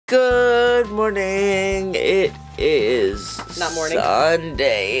Good morning. It is not morning.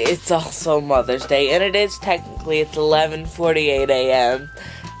 Sunday. It's also Mother's Day, and it's 11:48 a.m.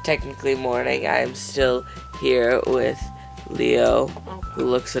 Technically morning. I'm still here with Leo, who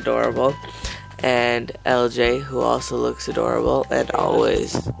looks adorable, and LJ, who also looks adorable and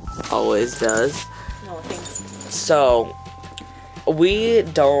always does. So we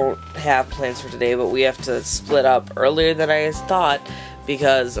don't have plans for today, but we have to split up earlier than I thought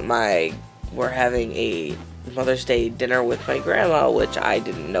because we're having a Mother's Day dinner with my grandma, which I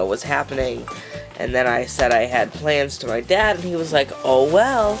didn't know was happening. And then I said I had plans to my dad, and he was like, oh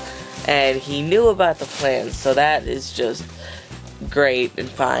well, and he knew about the plans, so that is just great and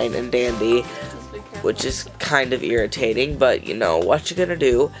fine and dandy, which is kind of irritating, but you know, what you gonna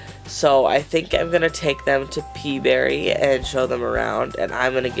do? So I think I'm gonna take them to Peaberry and show them around, and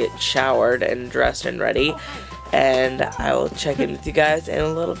I'm gonna get showered and dressed and ready, and I will check in with you guys in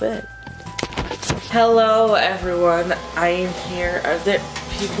a little bit. Hello everyone, I am here. Are there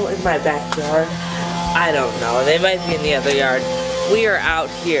people in my backyard? I don't know, they might be in the other yard. We are out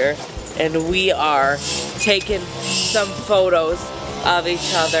here and we are taking some photos of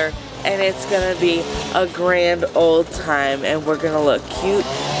each other, and it's gonna be a grand old time, and we're gonna look cute,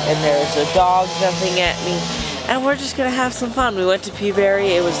 and there's a dog jumping at me, and we're just gonna have some fun. We went to Peaberry.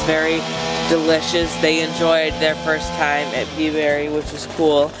 It was very delicious. They enjoyed their first time at Peaberry, which was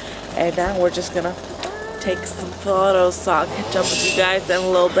cool, and now we're just gonna take some photos, so I'll catch up with you guys in a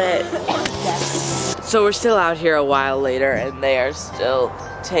little bit. So we're still out here a while later, and they are still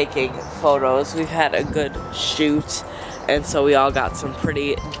taking photos. We've had a good shoot, and so we all got some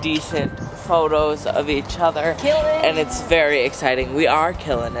pretty decent photos of each other, and it's very exciting. We are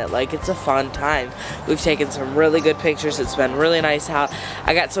killing it. Like, it's a fun time. We've taken some really good pictures. It's been really nice out.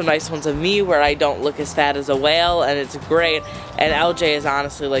 I got some nice ones of me where I don't look as fat as a whale, and it's great. And LJ is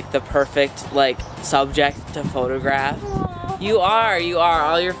honestly like the perfect like subject to photograph. You are.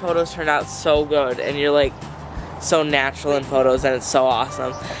 All your photos turn out so good, and you're like so natural in photos, and it's so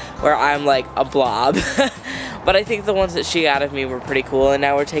awesome. Where I'm like a blob. But I think the ones that she got of me were pretty cool, and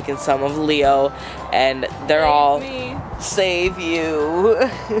now we're taking some of Leo, and they're all save you.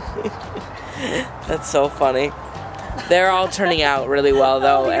 That's so funny. They're all turning out really well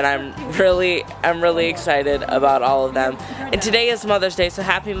though, and I'm really excited about all of them. And today is Mother's Day, so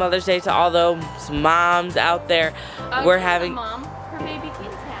happy Mother's Day to all those moms out there. We're having mom, her baby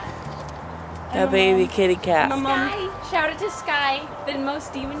kitty cat. a baby kitty cat. Sky, shout out to Sky, the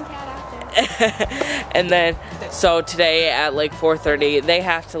most demon cat out there. And then, so today at like 4:30, they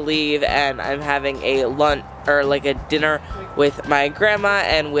have to leave, and I'm having a lunch, or like a dinner with my grandma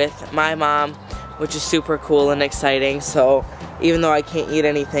and with my mom, which is super cool and exciting. So even though I can't eat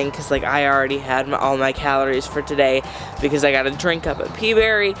anything, because like I already had all my calories for today, because I got a drink up at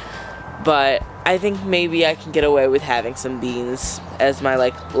Peaberry, but I think maybe I can get away with having some beans as my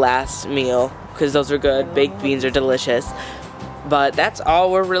like last meal, because those are good. Baked beans are delicious. But that's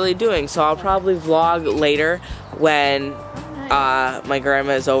all we're really doing, so I'll probably vlog later when my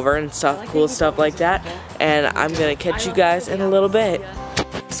grandma is over and stuff, cool stuff like that, and I'm gonna catch you guys in a little bit.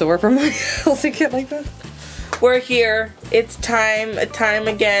 So we're from like that? We're here. It's time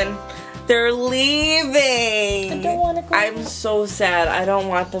again. They're leaving. I don't want to go. I'm so sad. I don't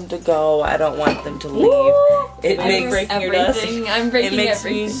want them to go. I don't want them to leave. It makes everything. I'm breaking It makes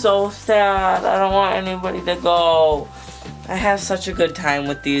everything. me so sad. I don't want anybody to go. I have such a good time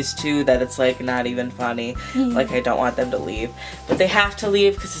with these two that it's like not even funny. Like, I don't want them to leave. But they have to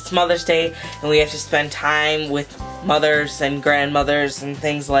leave because it's Mother's Day and we have to spend time with mothers and grandmothers and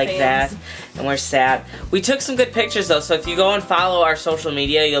things like that. And we're sad. We took some good pictures though, so if you go and follow our social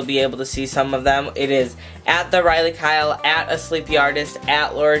media, you'll be able to see some of them. It is at the Riley Kyle, at A Sleepy Artist,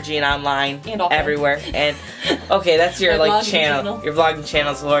 at Laura Jean Online, and everywhere. And okay, that's your My like vlogging channel. Your vlogging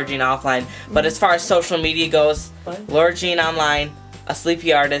channel is Laura Jean Offline. But as far as social media goes, Laura Jean Online, A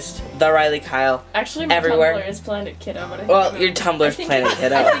Sleepy Artist, The Riley Kyle, Actually, my everywhere. Tumblr is Planet Kiddo, but I think Well, your Tumblr's Planet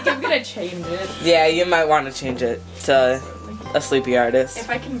Kiddo. I think I'm gonna change it. Yeah, you might want to change it to A Sleepy Artist.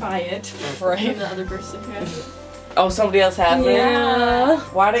 If I can buy it before the other person has it. Oh, somebody else has it? Yeah.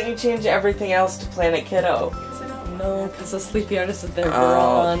 Why don't you change everything else to Planet Kiddo? No, because the Sleepy Artist is their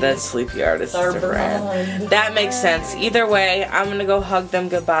Oh, brand. that Sleepy Artist is Our their brand. brand. That makes sense. Either way, I'm gonna go hug them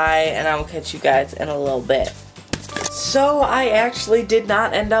goodbye, and I will catch you guys in a little bit. So I actually did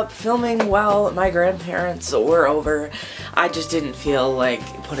not end up filming while my grandparents were over. I just didn't feel like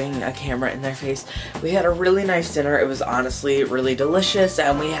putting a camera in their face. We had a really nice dinner. It was honestly really delicious,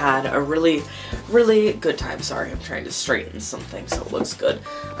 and we had a really, really good time. Sorry, I'm trying to straighten something so it looks good.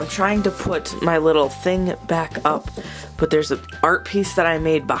 I'm trying to put my little thing back up, but there's an art piece that I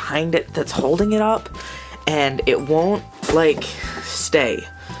made behind it that's holding it up, and it won't, like, stay.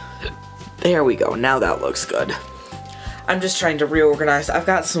 There we go. Now that looks good. I'm just trying to reorganize. I've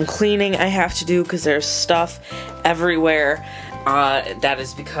got some cleaning I have to do because there's stuff everywhere. That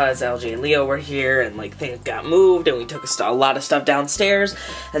is because LJ and Leo were here and like things got moved and we took a lot of stuff downstairs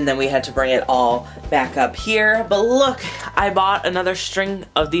and then we had to bring it all back up here. But look, I bought another string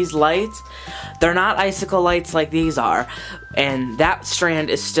of these lights. They're not icicle lights like these are, and that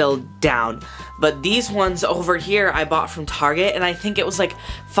strand is still down. But these ones over here I bought from Target, and I think it was like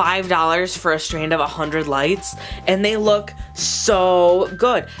 $5 for a strand of 100 lights, and they look so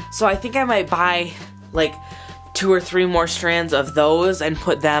good. So I think I might buy like 2 or 3 more strands of those and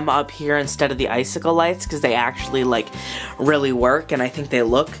put them up here instead of the icicle lights, because they actually like really work and I think they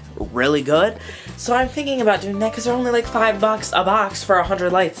look really good. So I'm thinking about doing that because they're only like $5 a box for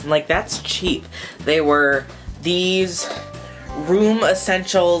 100 lights, and like that's cheap. They were these Room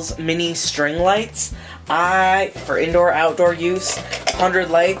Essentials mini string lights. For indoor outdoor use, 100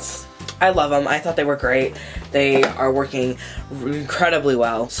 lights. I love them. I thought they were great. They are working incredibly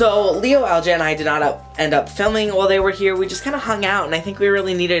well. So Leo, LJ, and I did not end up filming while they were here. We just kind of hung out, and I think we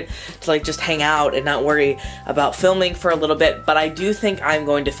really needed to like just hang out and not worry about filming for a little bit. But I do think I'm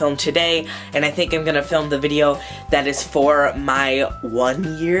going to film today, and I think I'm going to film the video that is for my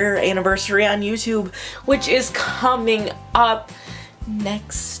 1-year anniversary on YouTube, which is coming up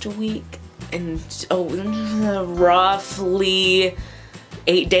next week in roughly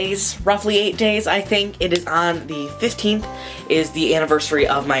 8 days, I think. It is on the 15th is the anniversary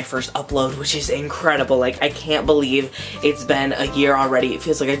of my first upload, which is incredible. Like, I can't believe it's been a year already. It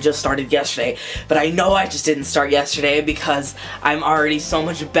feels like I just started yesterday, but I know I just didn't start yesterday because I'm already so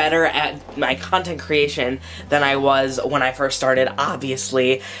much better at my content creation than I was when I first started,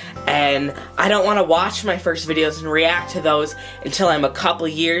 obviously, and I don't want to watch my first videos and react to those until I'm a couple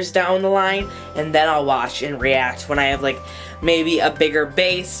years down the line, and then I'll watch and react when I have like maybe a bigger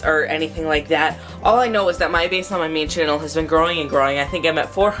base or anything like that. All I know is that my base on my main channel has been growing and growing. I think I'm at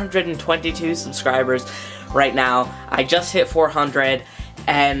 422 subscribers right now. I just hit 400,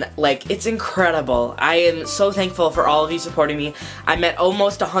 and like, it's incredible. I am so thankful for all of you supporting me. I'm at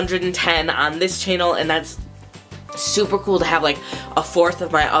almost 110 on this channel, and that's super cool to have like a fourth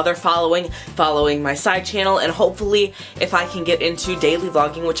of my other following my side channel, and hopefully if I can get into daily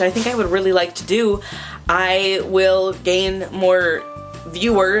vlogging, which I think I would really like to do, I will gain more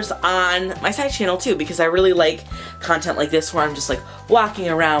viewers on my side channel too, because I really like content like this where I'm just like walking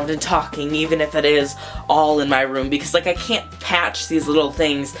around and talking, even if it is all in my room, because like I can't patch these little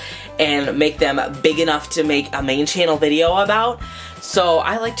things and make them big enough to make a main channel video about. So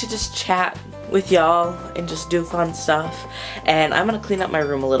I like to just chat with y'all and just do fun stuff. And I'm gonna clean up my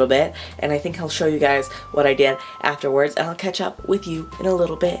room a little bit, and I think I'll show you guys what I did afterwards, and I'll catch up with you in a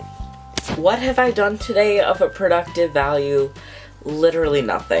little bit. What have I done today of a productive value? Literally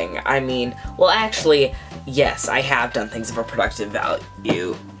nothing. I mean, well, actually, yes, I have done things of a productive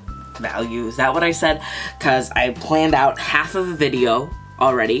value. Is that what I said? Because I planned out half of a video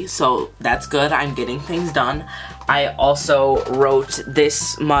already, so that's good. I'm getting things done. I also wrote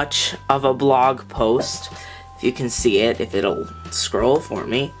this much of a blog post. If you can see it, if it'll scroll for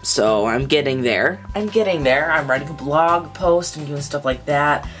me. So I'm getting there. I'm writing a blog post and doing stuff like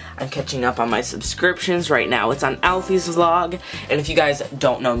that. I'm catching up on my subscriptions right now. It's on Alfie's vlog. And if you guys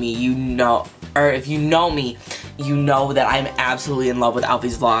don't know me, you know, or if you know me, you know that I'm absolutely in love with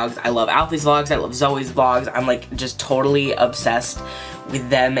Alfie's vlogs. I love Alfie's vlogs. I love Zoe's vlogs. I'm like just totally obsessed with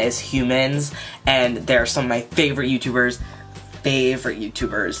them as humans, and they're some of my favorite YouTubers,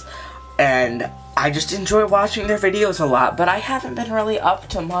 and I just enjoy watching their videos a lot. But I haven't been really up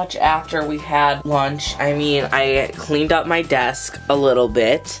to much after we had lunch. I mean, I cleaned up my desk a little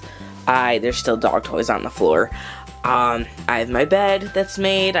bit. There's still dog toys on the floor. I have my bed that's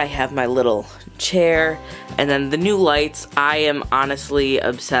made. I have my little chair, and then the new lights. I am honestly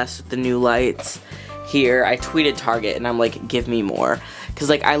obsessed with the new lights here. I tweeted Target and I'm like, give me more, because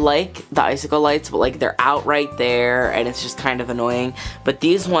like I like the icicle lights, but like they're out right there and it's just kind of annoying. But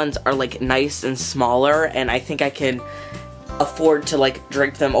these ones are like nice and smaller, and I think I can afford to like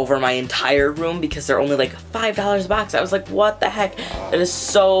drape them over my entire room because they're only like $5 a box. I was like, what the heck? It is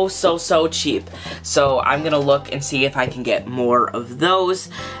so cheap. So I'm gonna look and see if I can get more of those,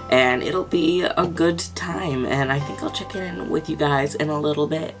 and it'll be a good time, and I think I'll check in with you guys in a little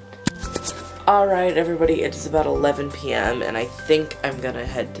bit. Alright everybody, it is about 11 p.m. and I think I'm gonna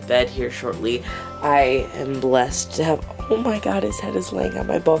head to bed here shortly. I am blessed to have, oh my god, his head is laying on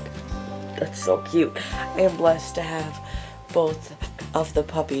my book. That's so cute. I am blessed to have both of the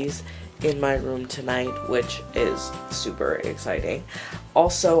puppies in my room tonight, which is super exciting.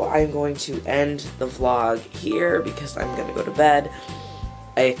 Also, I'm going to end the vlog here because I'm gonna go to bed.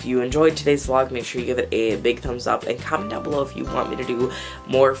 If you enjoyed today's vlog, make sure you give it a big thumbs up and comment down below if you want me to do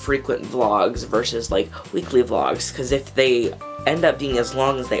more frequent vlogs versus like weekly vlogs, because if they end up being as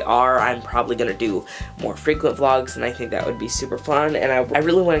long as they are, I'm probably going to do more frequent vlogs, and I think that would be super fun, and I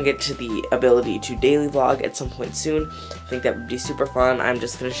really want to get to the ability to daily vlog at some point soon. I think that would be super fun. I'm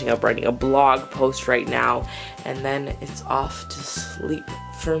just finishing up writing a blog post right now, and then it's off to sleep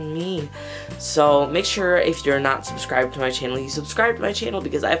for me. So make sure if you're not subscribed to my channel, you subscribe to my channel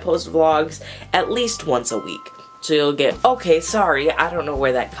because I post vlogs at least once a week. So you'll get, okay, sorry, I don't know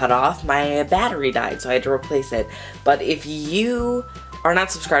where that cut off. My battery died, so I had to replace it. But if you are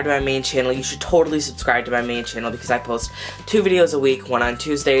not subscribed to my main channel, you should totally subscribe to my main channel because I post 2 videos a week, one on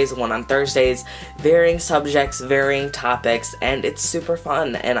Tuesdays, one on Thursdays, varying subjects, varying topics, and it's super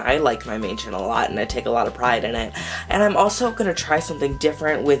fun, and I like my main channel a lot, and I take a lot of pride in it. And I'm also gonna try something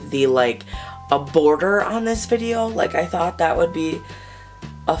different with the, like, a border on this video. Like, I thought that would be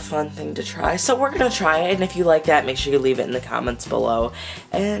a fun thing to try, so we're gonna try it, and if you like that, make sure you leave it in the comments below.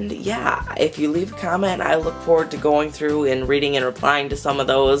 And yeah, if you leave a comment, I look forward to going through and reading and replying to some of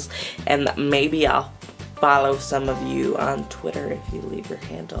those, and maybe I'll follow some of you on Twitter if you leave your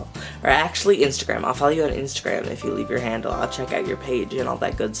handle, or actually Instagram. I'll follow you on Instagram if you leave your handle. I'll check out your page and all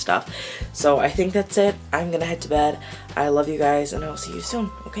that good stuff. So I think that's it. I'm gonna head to bed. I love you guys, and I'll see you soon.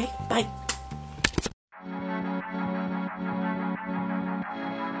 Okay, bye.